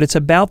work, but it's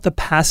about the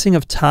passing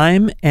of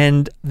time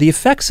and the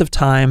effects of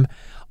time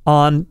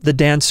on the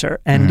dancer.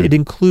 And it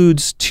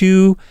includes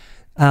two,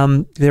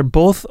 they're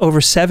both over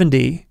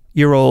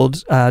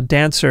 70-year-old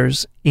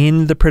dancers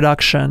in the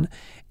production,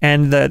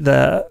 and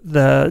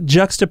the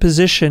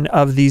juxtaposition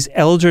of these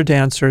elder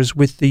dancers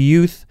with the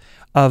youth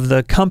of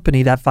the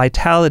company, that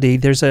vitality,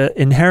 there's an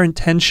inherent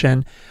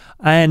tension,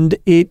 and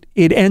it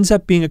ends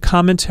up being a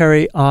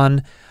commentary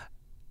on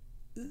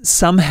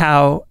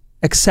somehow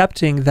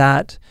accepting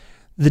that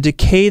the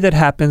decay that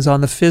happens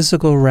on the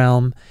physical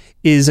realm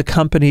is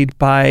accompanied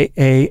by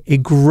a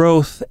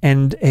growth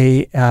and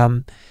a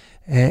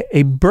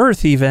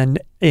birth even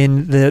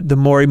in the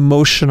more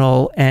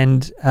emotional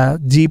and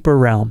deeper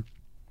realm.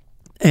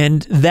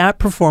 And that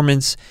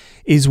performance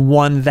is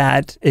one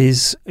that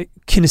is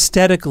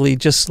kinesthetically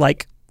just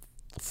like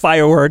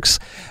fireworks,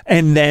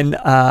 and then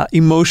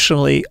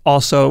emotionally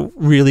also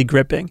really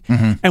gripping.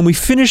 Mm-hmm. And we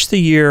finished the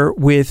year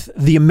with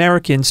The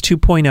Americans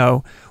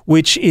 2.0,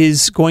 which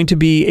is going to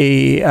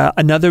be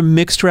another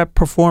mixed rep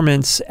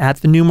performance at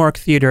the Newmark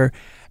Theatre.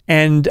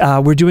 And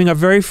we're doing our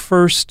very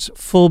first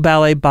full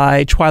ballet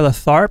by Twyla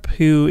Tharp,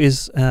 who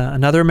is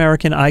another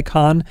American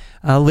icon,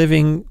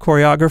 living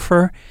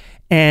choreographer,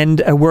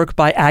 and a work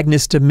by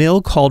Agnes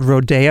DeMille called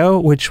Rodeo,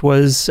 which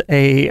was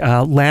a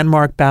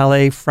landmark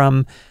ballet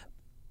from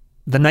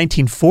the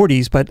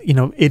 1940s, but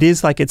it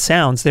is like it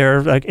sounds.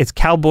 It's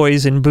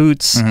cowboys in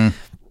boots, mm-hmm.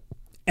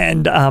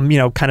 and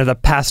kind of the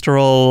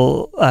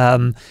pastoral,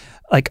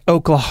 like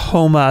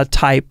Oklahoma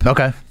type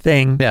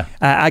thing. Yeah.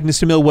 Agnes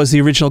DeMille was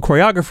the original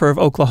choreographer of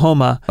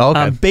Oklahoma,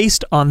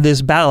 based on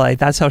this ballet.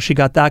 That's how she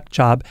got that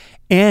job.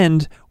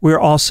 And we're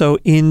also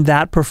in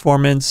that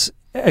performance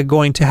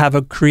going to have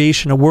a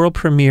world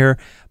premiere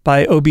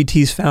by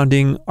OBT's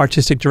founding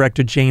artistic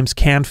director, James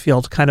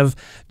Canfield, kind of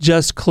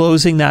just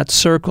closing that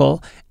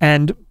circle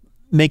and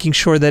making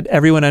sure that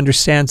everyone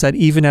understands that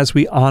even as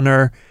we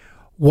honor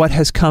what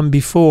has come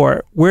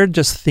before, we're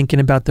just thinking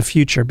about the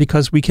future,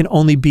 because we can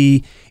only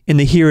be in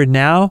the here and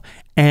now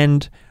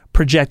and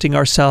projecting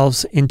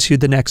ourselves into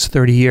the next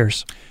 30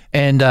 years.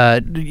 And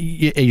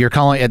you're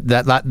calling it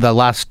the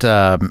last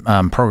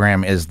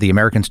program is The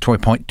Americans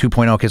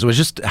 2.0, because it was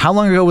just, how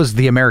long ago was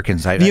The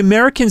Americans? The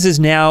Americans is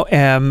now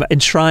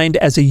enshrined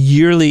as a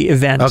yearly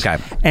event. Okay.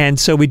 And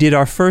so we did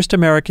our first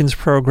Americans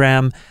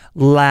program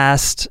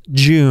last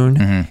June.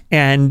 Mm-hmm.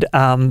 And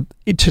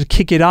to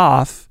kick it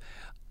off,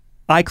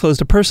 I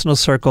closed a personal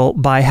circle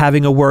by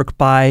having a work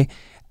by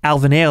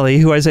Alvin Ailey,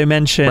 who, as I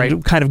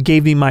mentioned, kind of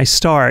gave me my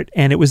start.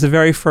 And it was the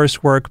very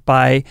first work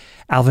by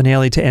Alvin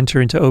Ailey to enter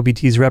into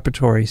OBT's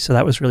repertory. So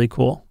that was really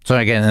cool. So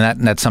again,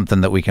 and that's something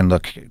that we can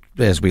look,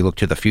 as we look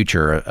to the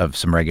future, of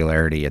some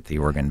regularity at the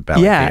Oregon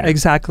Ballet Theatre. Yeah,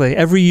 exactly.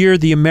 Every year,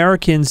 the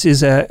Americans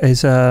is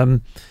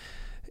a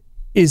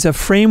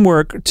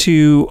framework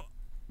to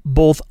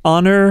both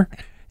honor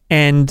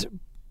and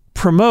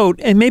promote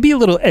and maybe a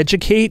little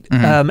educate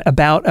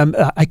about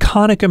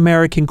iconic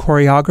American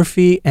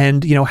choreography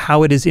and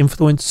how it has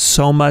influenced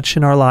so much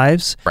in our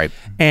lives,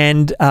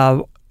 and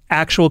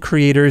actual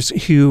creators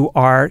who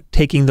are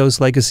taking those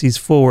legacies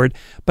forward,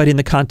 but in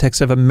the context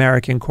of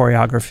American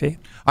choreography.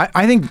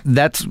 I think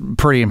that's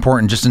pretty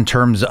important, just in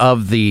terms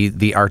of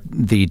the art,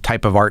 the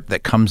type of art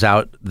that comes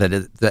out that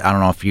I don't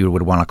know if you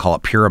would want to call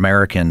it pure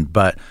American,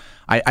 but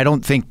I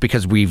don't think,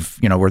 because we're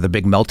the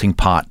big melting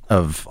pot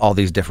of all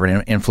these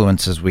different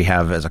influences we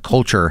have as a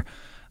culture.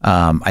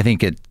 I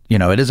think it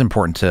is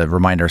important to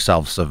remind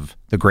ourselves of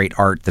the great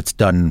art that's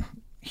done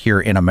here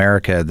in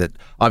America that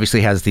obviously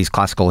has these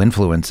classical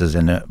influences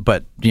in it.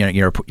 But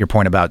your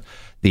point about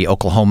the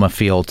Oklahoma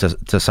feel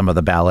to some of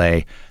the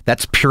ballet,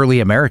 that's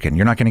purely American.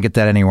 You're not going to get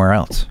that anywhere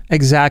else.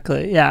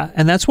 Exactly. Yeah.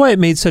 And that's why it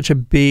made such a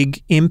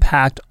big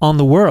impact on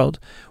the world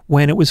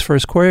when it was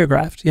first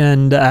choreographed.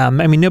 And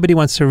nobody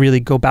wants to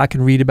really go back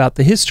and read about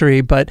the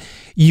history, but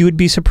you would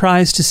be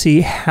surprised to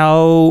see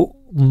how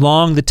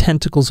long the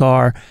tentacles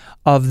are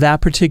of that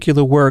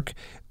particular work,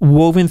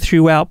 woven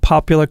throughout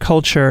popular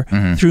culture,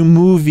 through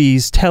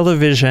movies,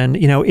 television.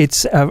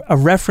 It's a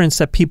reference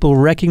that people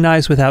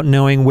recognize without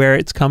knowing where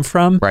it's come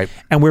from. Right.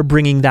 And we're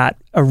bringing that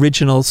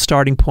original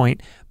starting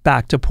point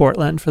back to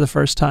Portland for the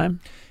first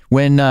time.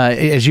 When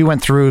as you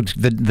went through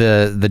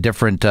the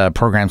different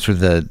programs through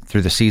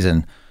the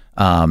season,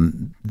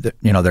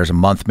 there's a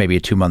month, maybe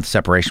a 2-month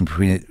separation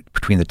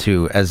between the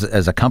two.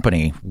 As a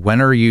company,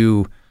 when are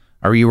you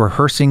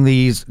rehearsing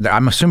these?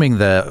 I'm assuming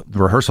the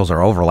rehearsals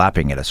are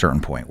overlapping at a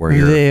certain point where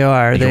you're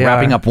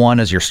wrapping up one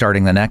as you're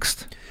starting the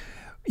next.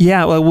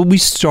 Yeah, well, we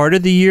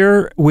started the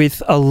year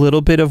with a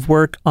little bit of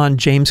work on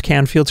James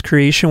Canfield's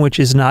creation, which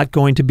is not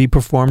going to be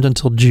performed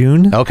until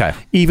June. Okay.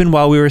 Even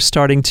while we were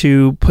starting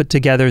to put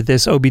together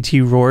this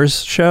OBT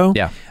Roars show.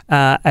 Yeah.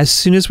 As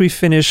soon as we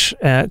finish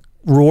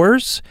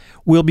Roars,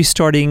 we'll be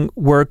starting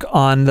work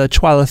on the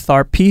Twyla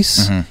Tharp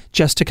piece,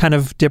 just to kind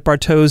of dip our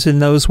toes in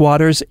those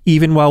waters,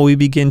 even while we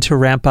begin to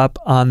ramp up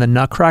on the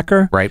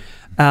Nutcracker. Right.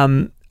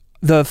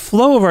 The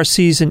flow of our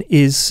season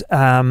is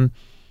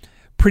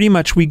pretty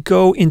much we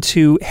go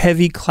into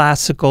heavy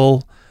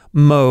classical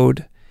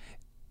mode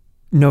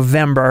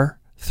November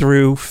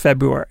through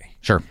February.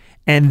 Sure.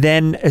 And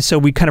then, so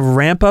we kind of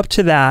ramp up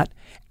to that,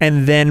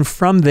 and then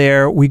from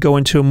there, we go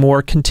into a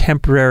more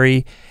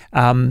contemporary,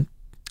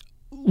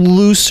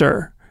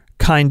 looser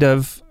kind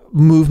of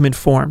movement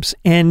forms.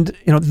 And,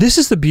 this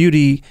is the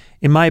beauty,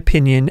 in my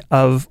opinion,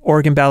 of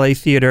Oregon Ballet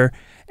Theatre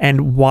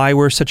and why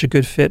we're such a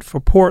good fit for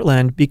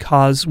Portland,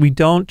 because we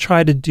don't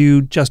try to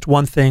do just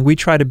one thing. We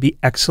try to be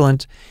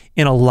excellent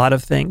in a lot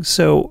of things.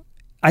 So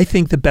I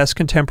think the best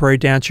contemporary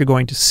dance you're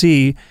going to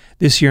see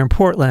this year in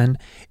Portland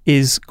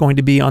is going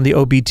to be on the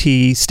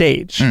OBT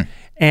stage.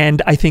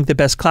 And I think the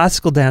best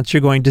classical dance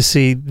you're going to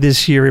see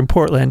this year in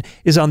Portland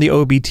is on the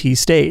OBT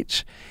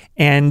stage.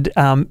 And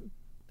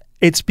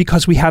it's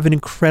because we have an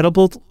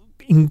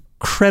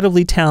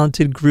incredibly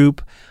talented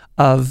group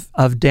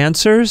of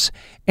dancers,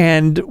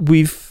 and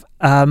we've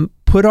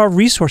put our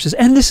resources,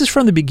 and this is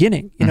from the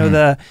beginning,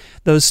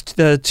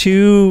 the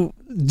two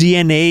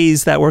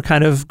DNAs that were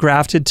kind of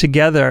grafted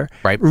together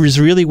was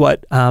really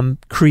what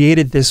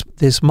created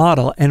this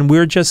model. And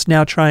we're just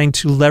now trying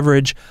to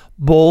leverage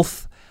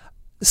both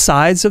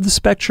sides of the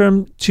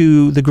spectrum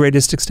to the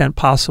greatest extent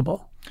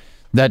possible.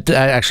 That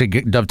actually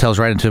dovetails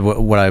right into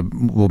what I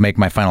will make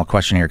my final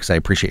question here, because I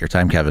appreciate your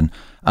time, Kevin.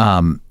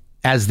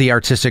 As the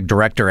artistic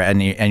director,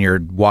 and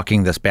you're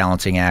walking this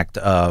balancing act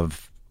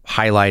of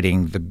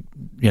highlighting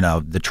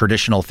the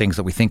traditional things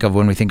that we think of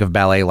when we think of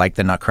ballet, like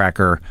the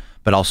Nutcracker,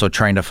 but also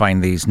trying to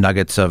find these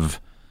nuggets of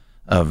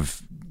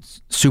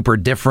super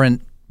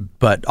different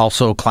but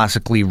also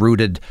classically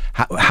rooted.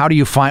 Where do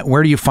you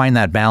find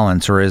that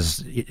balance, or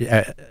is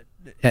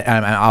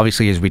and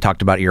obviously, as we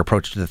talked about your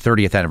approach to the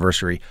 30th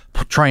anniversary,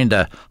 trying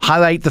to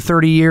highlight the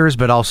 30 years,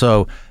 but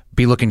also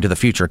be looking to the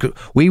future?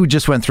 We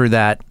just went through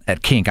that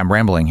at Kink. I'm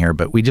rambling here,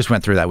 but we just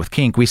went through that with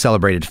Kink. We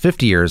celebrated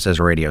 50 years as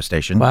a radio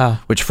station,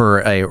 which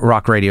for a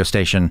rock radio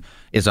station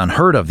is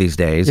unheard of these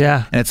days.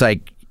 Yeah. And it's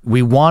like,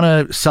 we want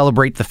to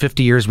celebrate the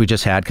 50 years we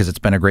just had because it's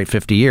been a great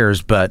 50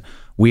 years, but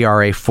we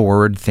are a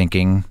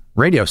forward-thinking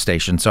radio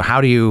station. So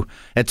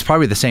it's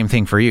probably the same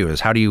thing for you,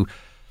 is how do you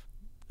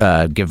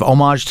give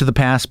homage to the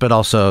past, but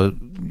also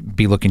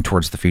be looking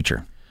towards the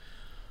future?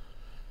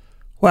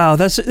 Wow,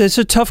 that's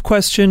a tough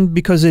question,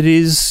 because it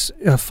is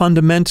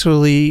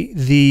fundamentally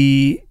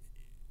the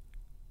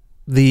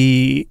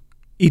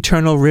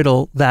eternal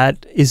riddle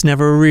that is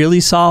never really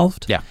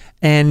solved. Yeah.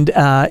 And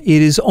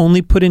it is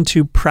only put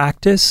into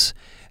practice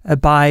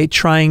by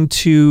trying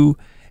to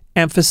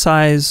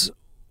emphasize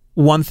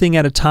one thing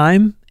at a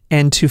time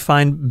and to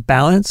find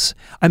balance.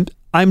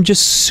 I'm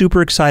just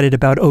super excited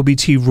about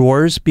OBT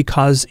Roars,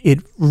 because it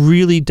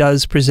really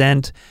does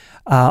present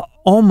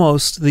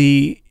almost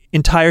the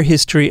entire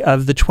history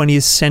of the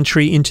 20th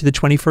century into the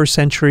 21st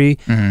century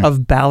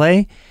of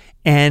ballet.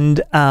 And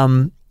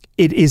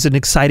it is an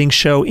exciting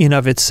show in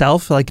of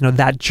itself.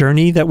 That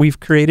journey that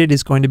we've created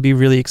is going to be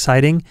really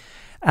exciting.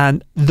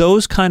 And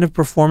those kind of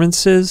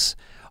performances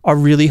are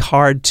really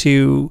hard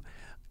to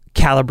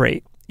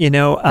calibrate.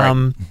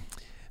 Right.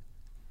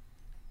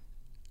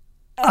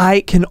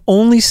 I can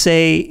only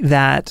say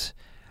that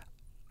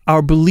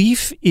our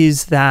belief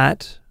is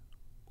that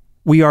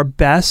we are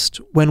best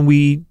when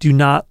we do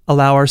not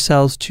allow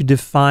ourselves to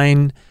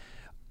define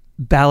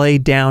ballet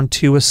down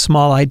to a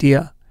small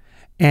idea,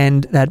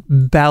 and that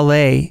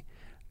ballet,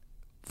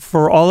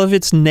 for all of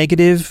its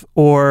negative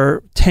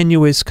or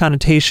tenuous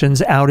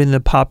connotations out in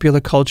the popular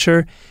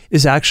culture,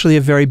 is actually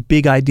a very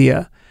big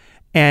idea.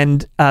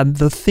 And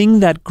the thing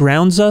that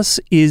grounds us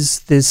is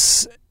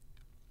this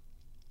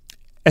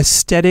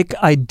aesthetic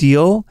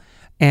ideal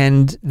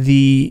and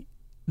the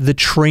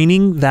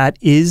training that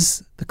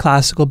is the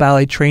classical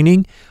ballet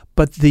training,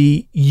 but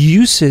the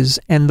uses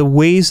and the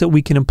ways that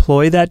we can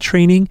employ that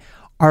training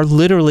are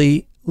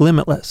literally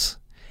limitless.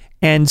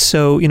 And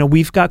so,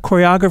 we've got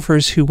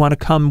choreographers who want to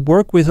come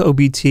work with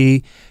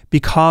OBT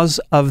because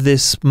of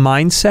this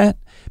mindset,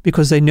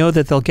 because they know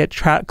that they'll get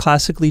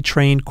classically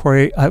trained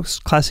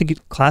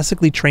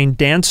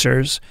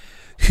dancers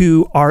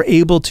who are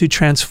able to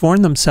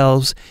transform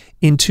themselves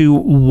into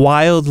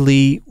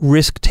wildly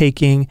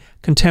risk-taking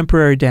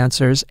contemporary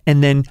dancers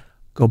and then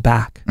go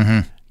back.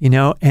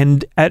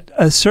 And at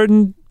a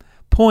certain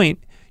point,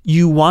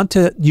 you want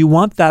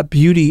that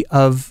beauty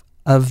of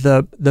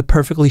the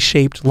perfectly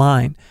shaped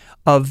line,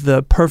 of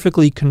the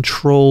perfectly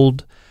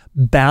controlled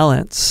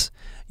balance.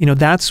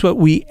 That's what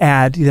we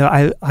add.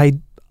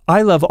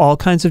 I love all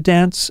kinds of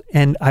dance,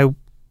 and I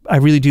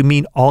really do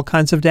mean all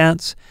kinds of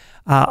dance.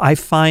 I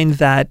find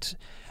that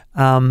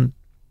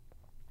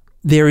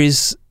there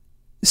is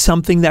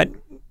something that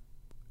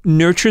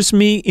nurtures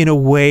me in a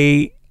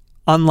way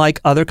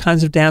unlike other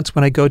kinds of dance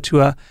when I go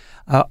to a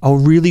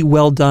really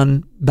well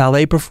done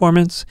ballet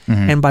performance.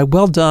 And by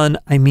well done,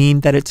 I mean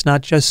that it's not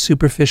just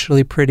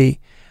superficially pretty.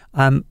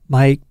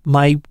 My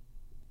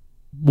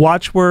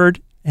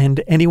watchword,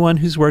 and anyone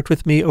who's worked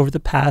with me over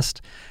the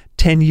past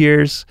 10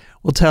 years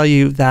will tell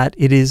you that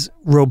it is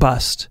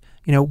robust.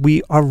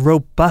 We are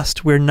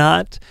robust. We're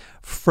not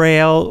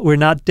frail. We're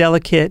not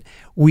delicate.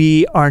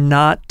 We are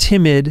not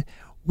timid.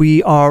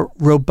 We are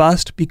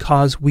robust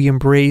because we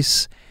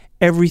embrace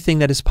everything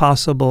that is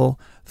possible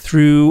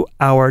through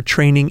our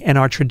training and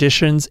our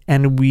traditions,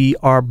 and we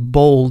are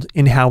bold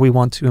in how we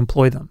want to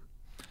employ them.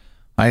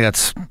 I think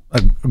that's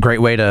a great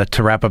way to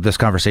wrap up this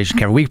conversation,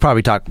 Kevin. We could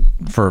probably talk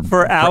for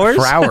hours.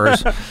 For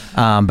hours.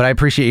 But I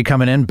appreciate you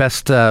coming in.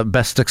 Best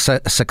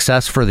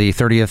success for the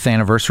 30th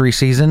anniversary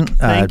season.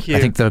 Thank you. I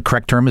think the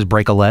correct term is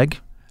break a leg.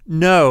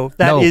 No,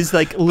 that is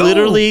like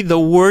literally the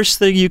worst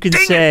thing you can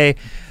say.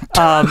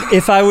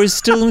 If I was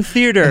still in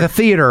theater. The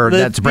theater,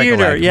 that's break a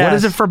leg. Yes. What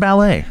is it for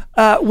ballet?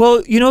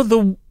 Well,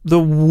 the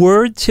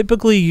word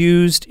typically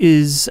used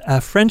is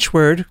a French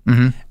word,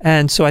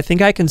 and so I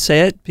think I can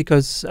say it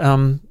because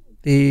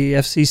the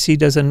FCC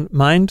doesn't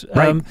mind.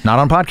 Right, not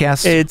on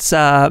podcasts. It's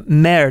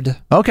merde.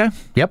 Okay,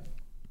 yep.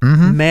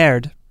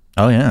 Merde.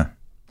 Oh, yeah.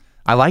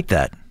 I like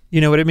that. You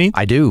know what it means?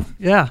 I do.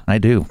 Yeah. I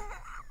do.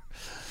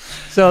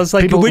 So it's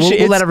like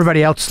we'll let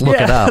everybody else look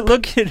it up.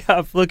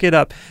 Look it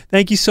up.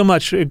 Thank you so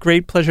much. A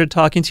great pleasure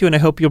talking to you, and I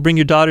hope you'll bring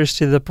your daughters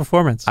to the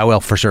performance. I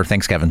will, for sure.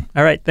 Thanks, Kevin.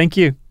 All right. Thank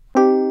you.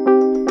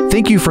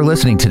 Thank you for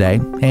listening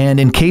today. And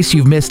in case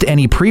you've missed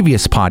any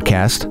previous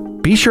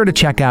podcast, be sure to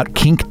check out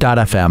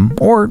kink.fm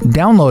or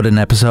download an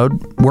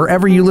episode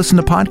wherever you listen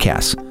to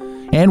podcasts.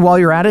 And while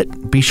you're at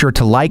it, be sure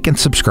to like and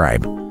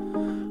subscribe.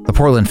 The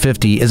Portland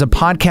 50 is a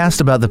podcast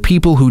about the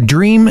people who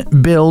dream,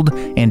 build,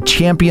 and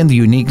champion the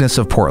uniqueness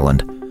of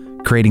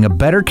Portland, creating a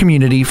better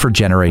community for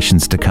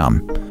generations to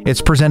come.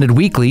 It's presented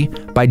weekly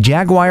by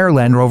Jaguar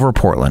Land Rover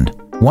Portland.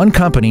 One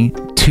company,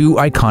 two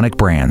iconic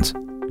brands.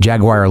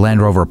 Jaguar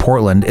Land Rover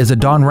Portland is a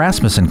Don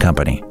Rasmussen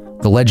company,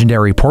 the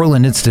legendary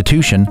Portland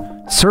institution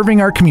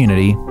serving our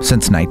community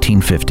since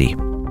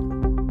 1950.